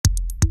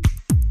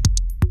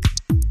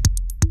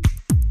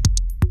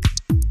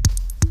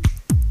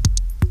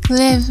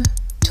Live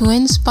to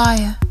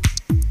inspire.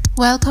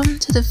 Welcome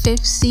to the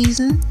 5th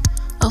season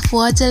of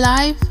Words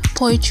Alive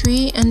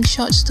Poetry and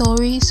Short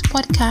Stories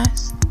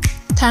podcast.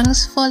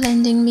 Thanks for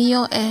lending me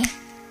your ear,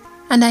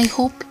 and I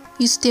hope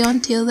you stay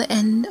until the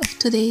end of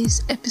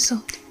today's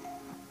episode.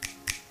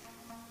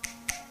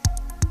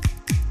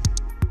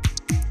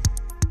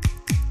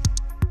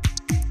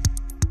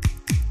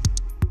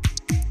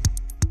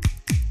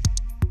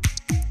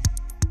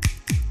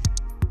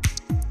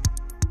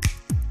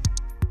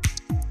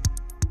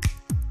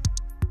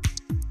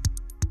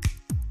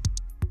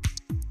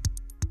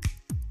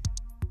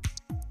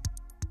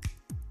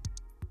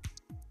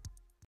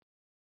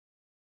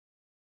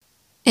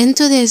 In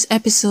today's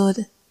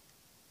episode,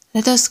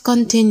 let us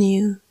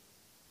continue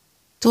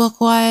to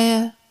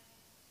acquire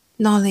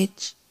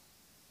knowledge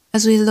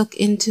as we look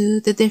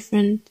into the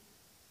different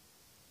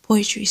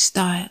poetry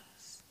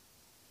styles.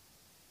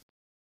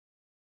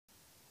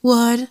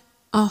 Word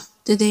of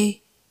the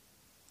day.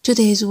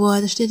 Today's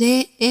word of the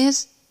day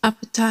is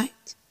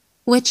appetite,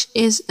 which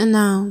is a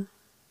noun.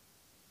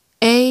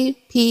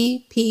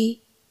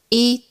 A-P-P-E-T-I-T-E.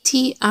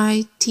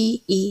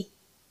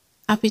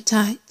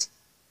 Appetite,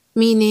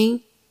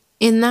 meaning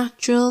a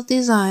natural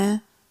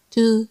desire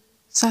to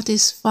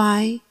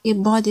satisfy a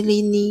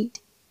bodily need,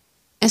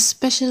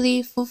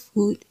 especially for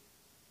food.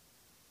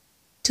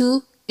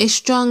 2. A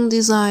strong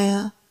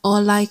desire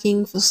or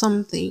liking for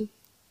something.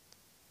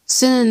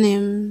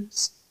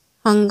 Synonyms: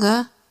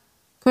 hunger,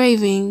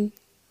 craving,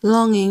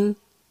 longing.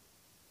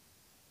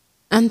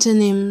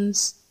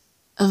 Antonyms: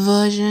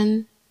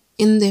 aversion,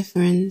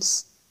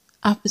 indifference,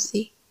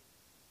 apathy.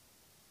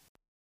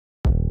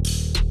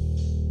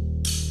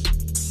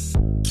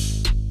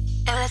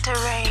 A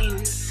little rain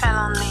fell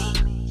on me.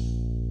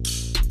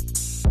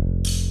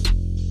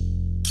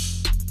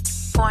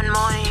 One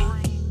morning,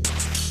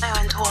 I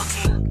went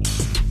walking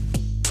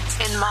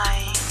in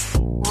my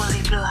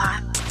woolly blue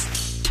hat,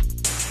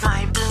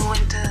 my blue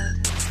winter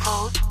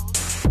coat,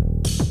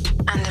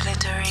 and a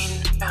little rain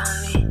fell on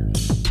me.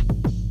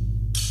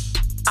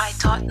 I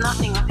thought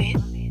nothing of it.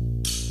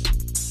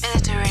 A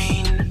little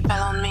rain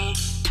fell on me.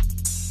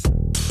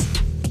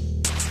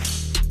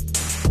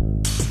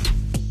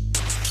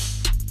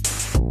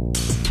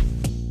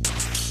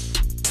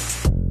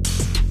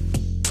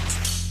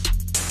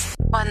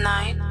 One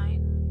night,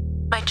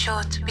 my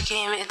throat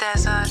became a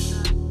desert,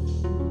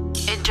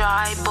 a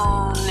dry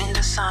bone in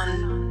the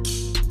sun.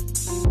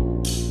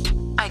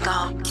 I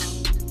gulped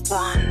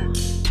 1,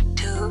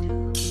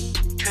 2,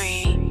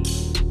 3,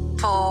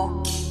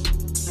 4,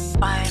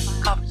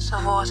 5 cups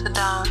of water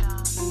down,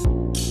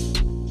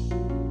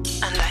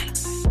 and I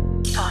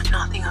thought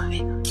nothing of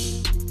it.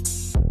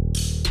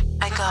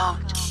 I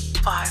gulped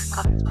 5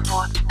 cups of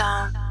water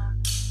down.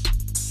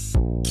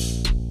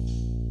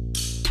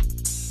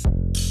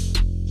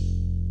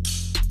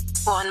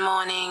 One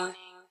morning,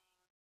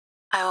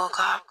 I woke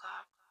up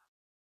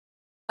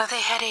with a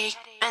headache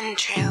and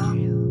chill.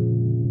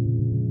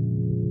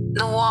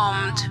 The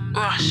warmth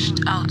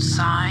rushed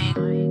outside,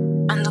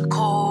 and the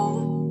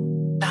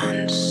cold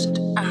danced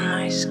on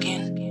my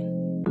skin.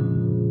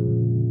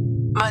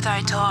 But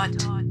I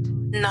thought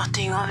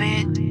nothing of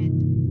it.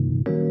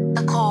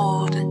 The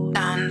cold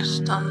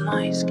danced on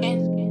my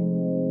skin.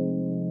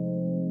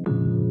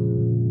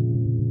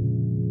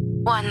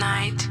 One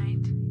night,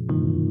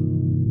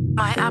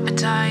 my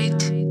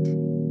appetite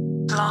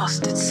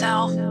lost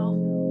itself,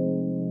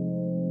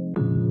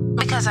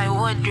 because I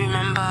would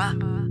remember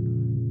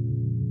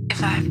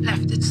if I've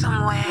left it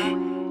somewhere,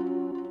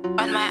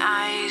 but my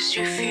eyes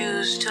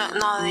refuse to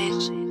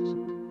acknowledge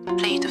the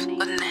plate of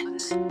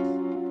goodness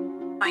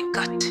my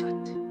gut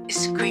is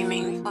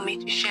screaming for me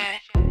to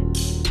share.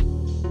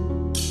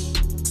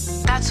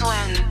 That's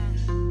when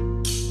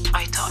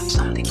I thought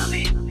something of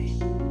it.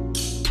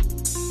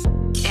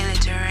 A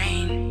little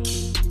rain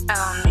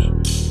fell on me.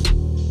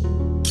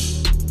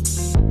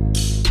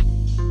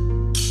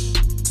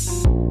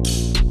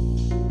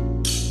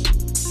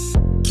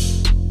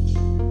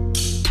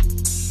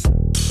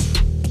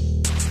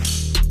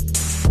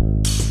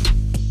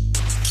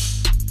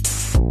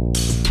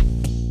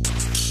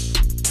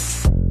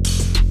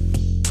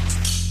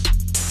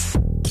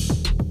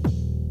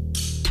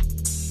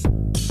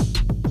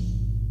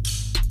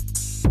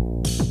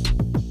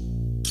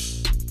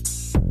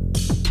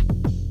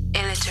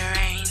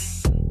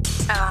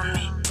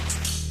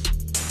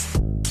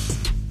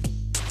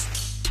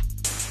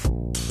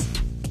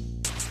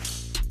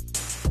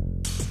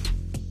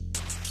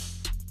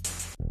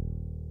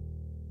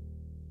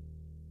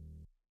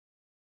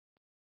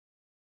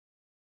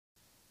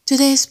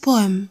 Today's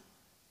poem,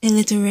 A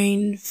Little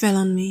Rain Fell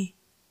on Me,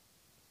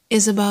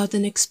 is about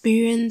an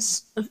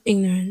experience of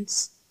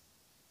ignorance.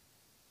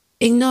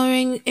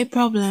 Ignoring a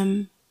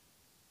problem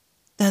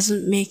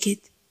doesn't make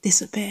it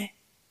disappear.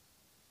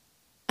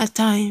 At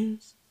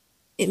times,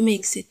 it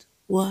makes it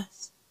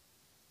worse.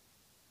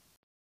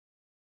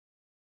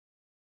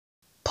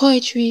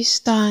 Poetry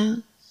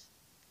styles: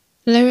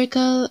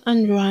 lyrical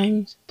and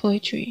rhymed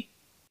poetry.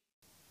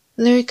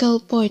 Lyrical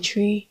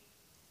poetry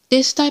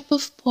This type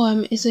of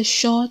poem is a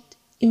short,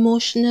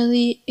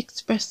 emotionally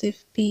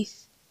expressive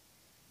piece,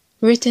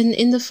 written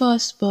in the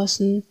first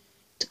person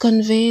to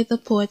convey the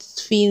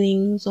poet's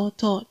feelings or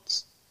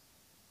thoughts.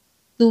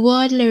 The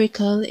word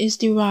lyrical is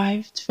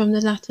derived from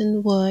the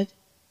Latin word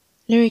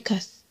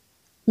lyricus,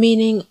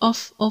 meaning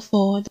of or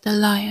for the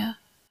lyre,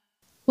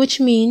 which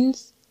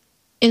means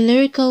a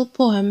lyrical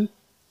poem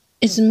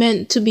is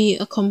meant to be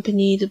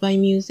accompanied by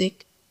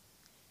music.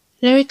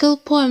 Lyrical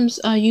poems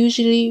are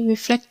usually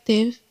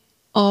reflective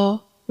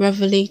or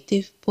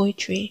revelative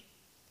poetry,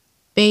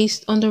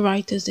 based on the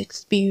writer's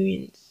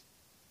experience.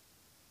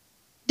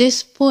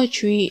 This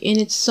poetry, in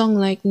its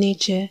song-like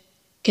nature,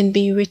 can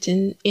be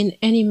written in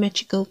any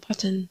metrical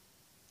pattern,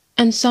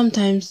 and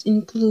sometimes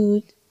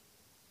include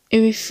a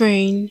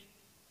refrain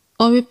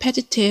or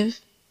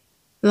repetitive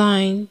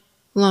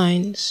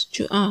lines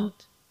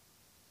throughout.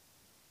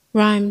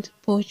 Rhymed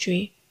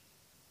poetry.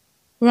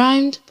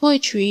 Rhymed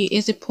poetry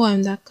is a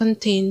poem that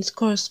contains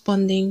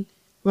corresponding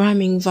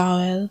rhyming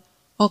vowel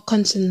or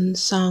consonant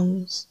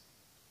sounds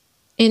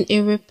in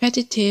a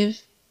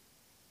repetitive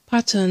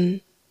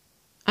pattern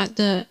at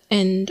the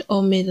end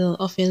or middle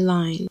of a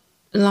line,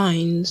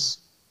 lines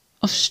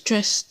of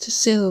stressed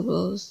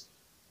syllables.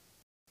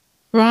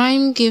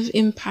 Rhyme give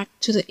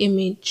impact to the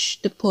image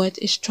the poet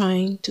is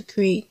trying to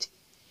create.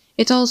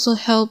 It also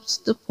helps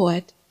the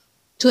poet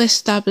to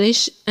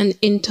establish an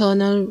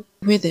internal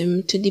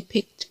rhythm to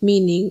depict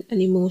meaning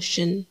and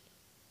emotion.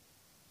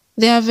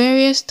 There are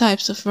various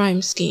types of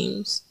rhyme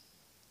schemes,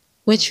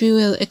 which we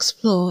will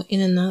explore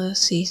in another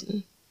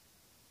season.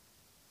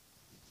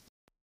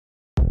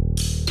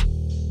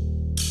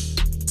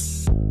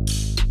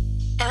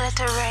 A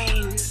little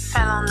rain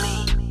fell on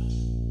me.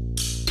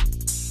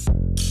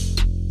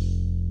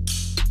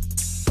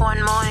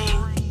 One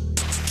morning,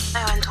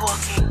 I went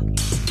walking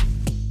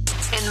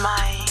in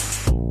my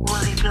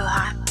woolly blue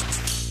hat,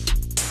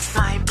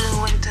 my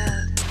blue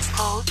winter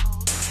coat,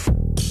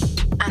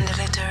 and a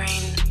little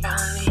rain fell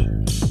on me.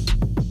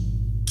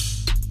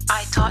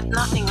 I thought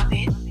nothing of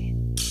it.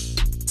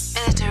 A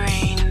little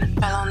rain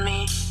fell on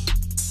me.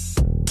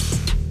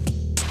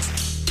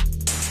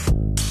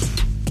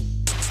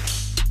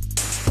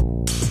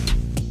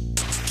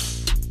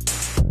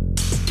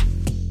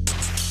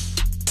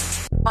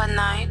 One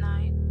night,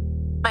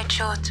 my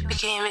throat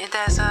became a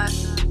desert,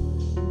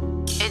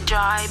 a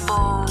dry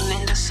bone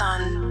in the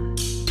sun.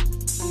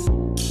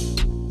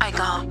 I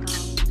gulped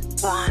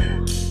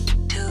 1,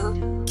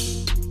 2,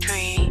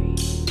 3,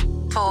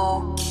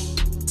 4,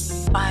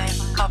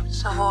 5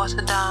 cups of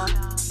water down,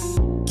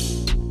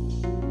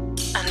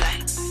 and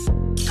I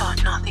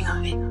thought nothing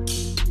of it.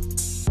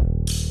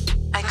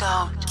 I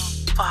gulped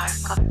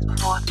 5 cups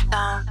of water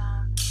down.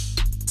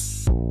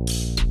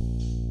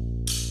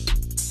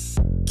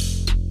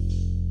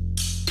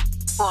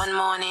 One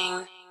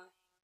morning,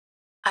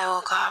 I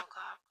woke up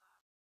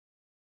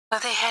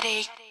with a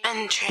headache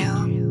and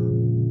chill.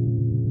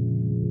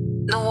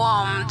 The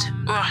warmth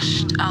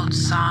rushed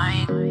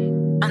outside,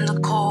 and the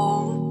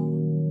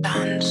cold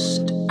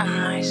danced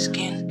on my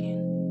skin.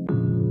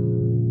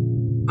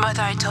 But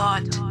I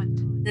thought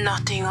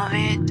nothing of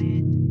it.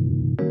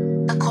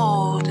 The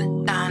cold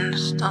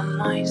danced on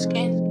my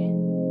skin.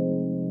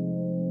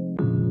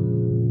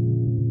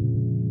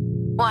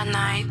 One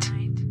night,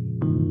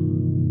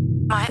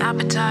 my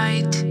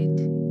appetite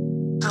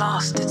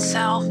lost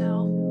itself,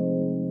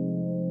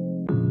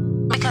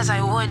 because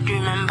I would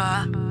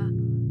remember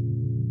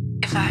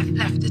if I've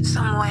left it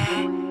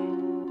somewhere,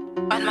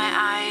 but my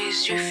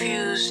eyes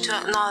refused to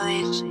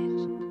acknowledge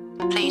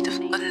the plate of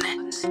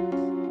goodness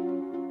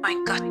my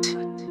gut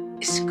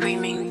is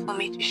screaming for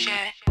me to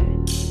share.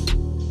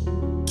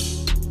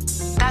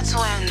 That's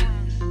when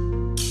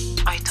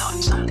I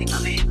thought something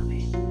of it.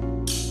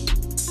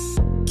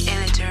 A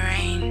little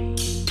rain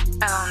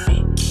fell on me.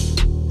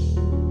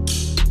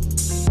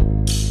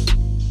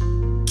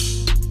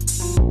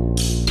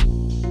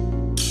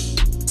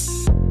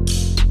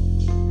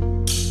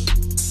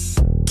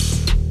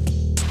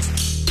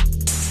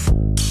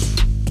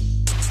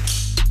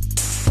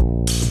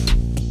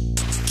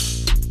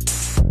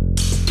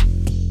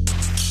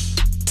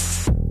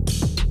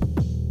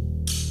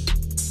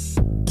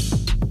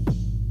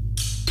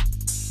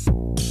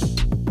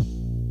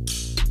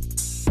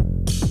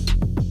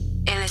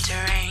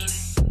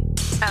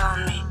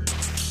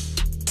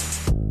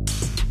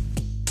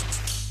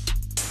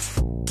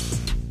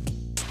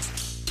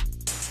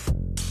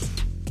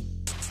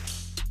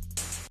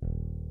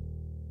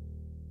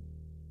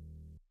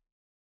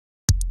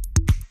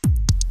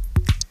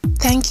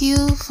 Thank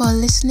you for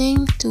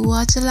listening to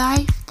Words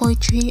Alive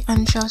Poetry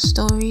and Short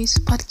Stories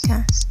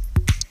podcast.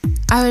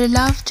 I would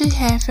love to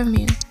hear from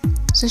you,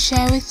 so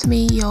share with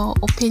me your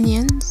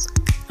opinions,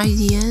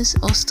 ideas,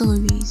 or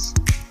stories.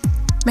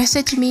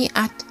 Message me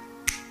at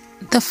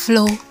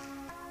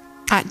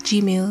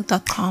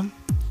theflow@gmail.com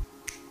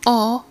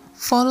or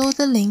follow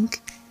the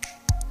link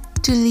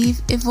to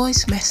leave a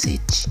voice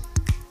message.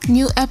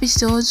 New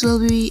episodes will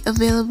be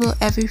available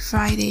every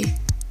Friday.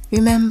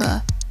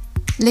 Remember,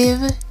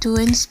 live to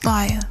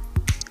inspire.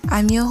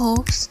 I'm your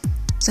host,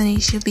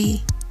 Zanisha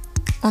B.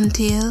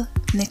 Until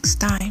next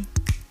time.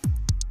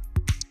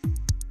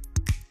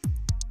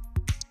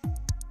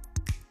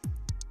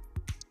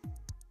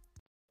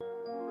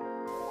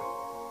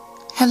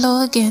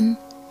 Hello again.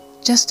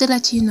 Just to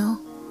let you know,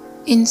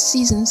 in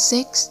Season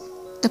 6,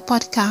 the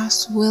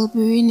podcast will be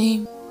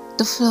renamed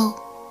The Flow,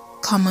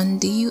 common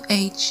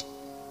DUH,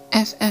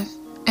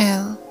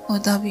 FFLOW,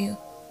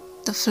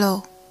 The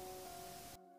Flow.